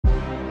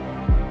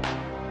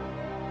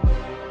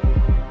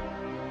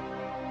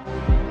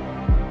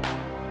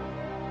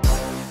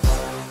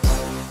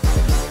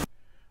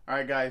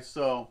Alright guys,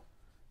 so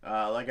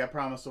like I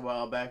promised a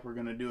while back, we're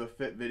going to do a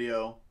fit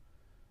video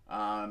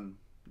on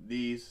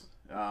these.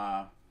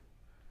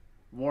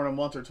 Worn them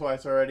once or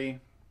twice already.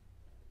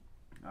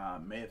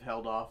 May have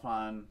held off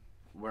on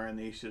wearing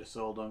these, should have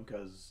sold them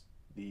because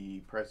the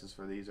prices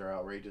for these are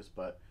outrageous.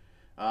 But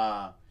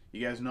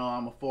you guys know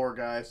I'm a 4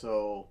 guy,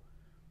 so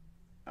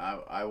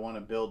I want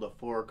to build a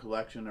 4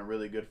 collection, a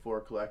really good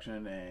 4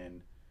 collection,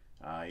 and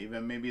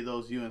even maybe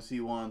those UNC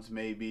ones,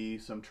 maybe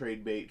some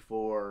trade bait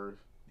for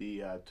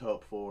the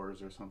top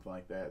 4s or something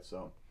like that.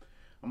 So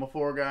I'm a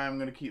 4 guy. I'm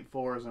going to keep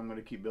 4s. I'm going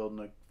to keep building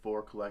a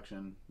 4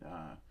 collection.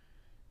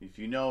 If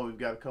you know, we've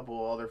got a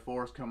couple other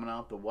 4s coming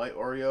out, the white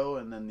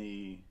Oreo, and then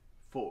the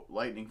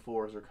Lightning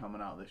 4s are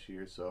coming out this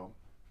year. So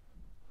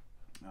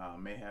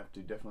may have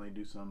to definitely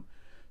do some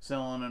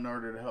selling in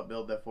order to help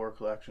build that 4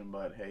 collection.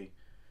 But hey,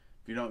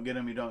 if you don't get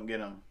them, you don't get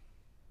them.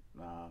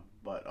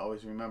 But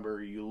always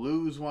remember, you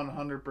lose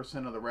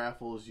 100% of the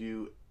raffles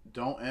you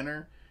don't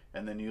enter,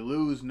 and then you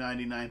lose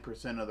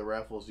 99% of the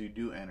raffles you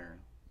do enter.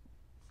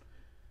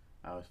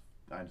 I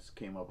just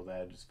came up with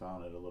that. I just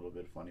found it a little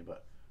bit funny.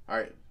 But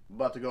alright,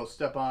 about to go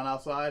step on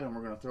outside, and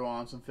we're going to throw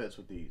on some fits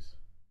with these.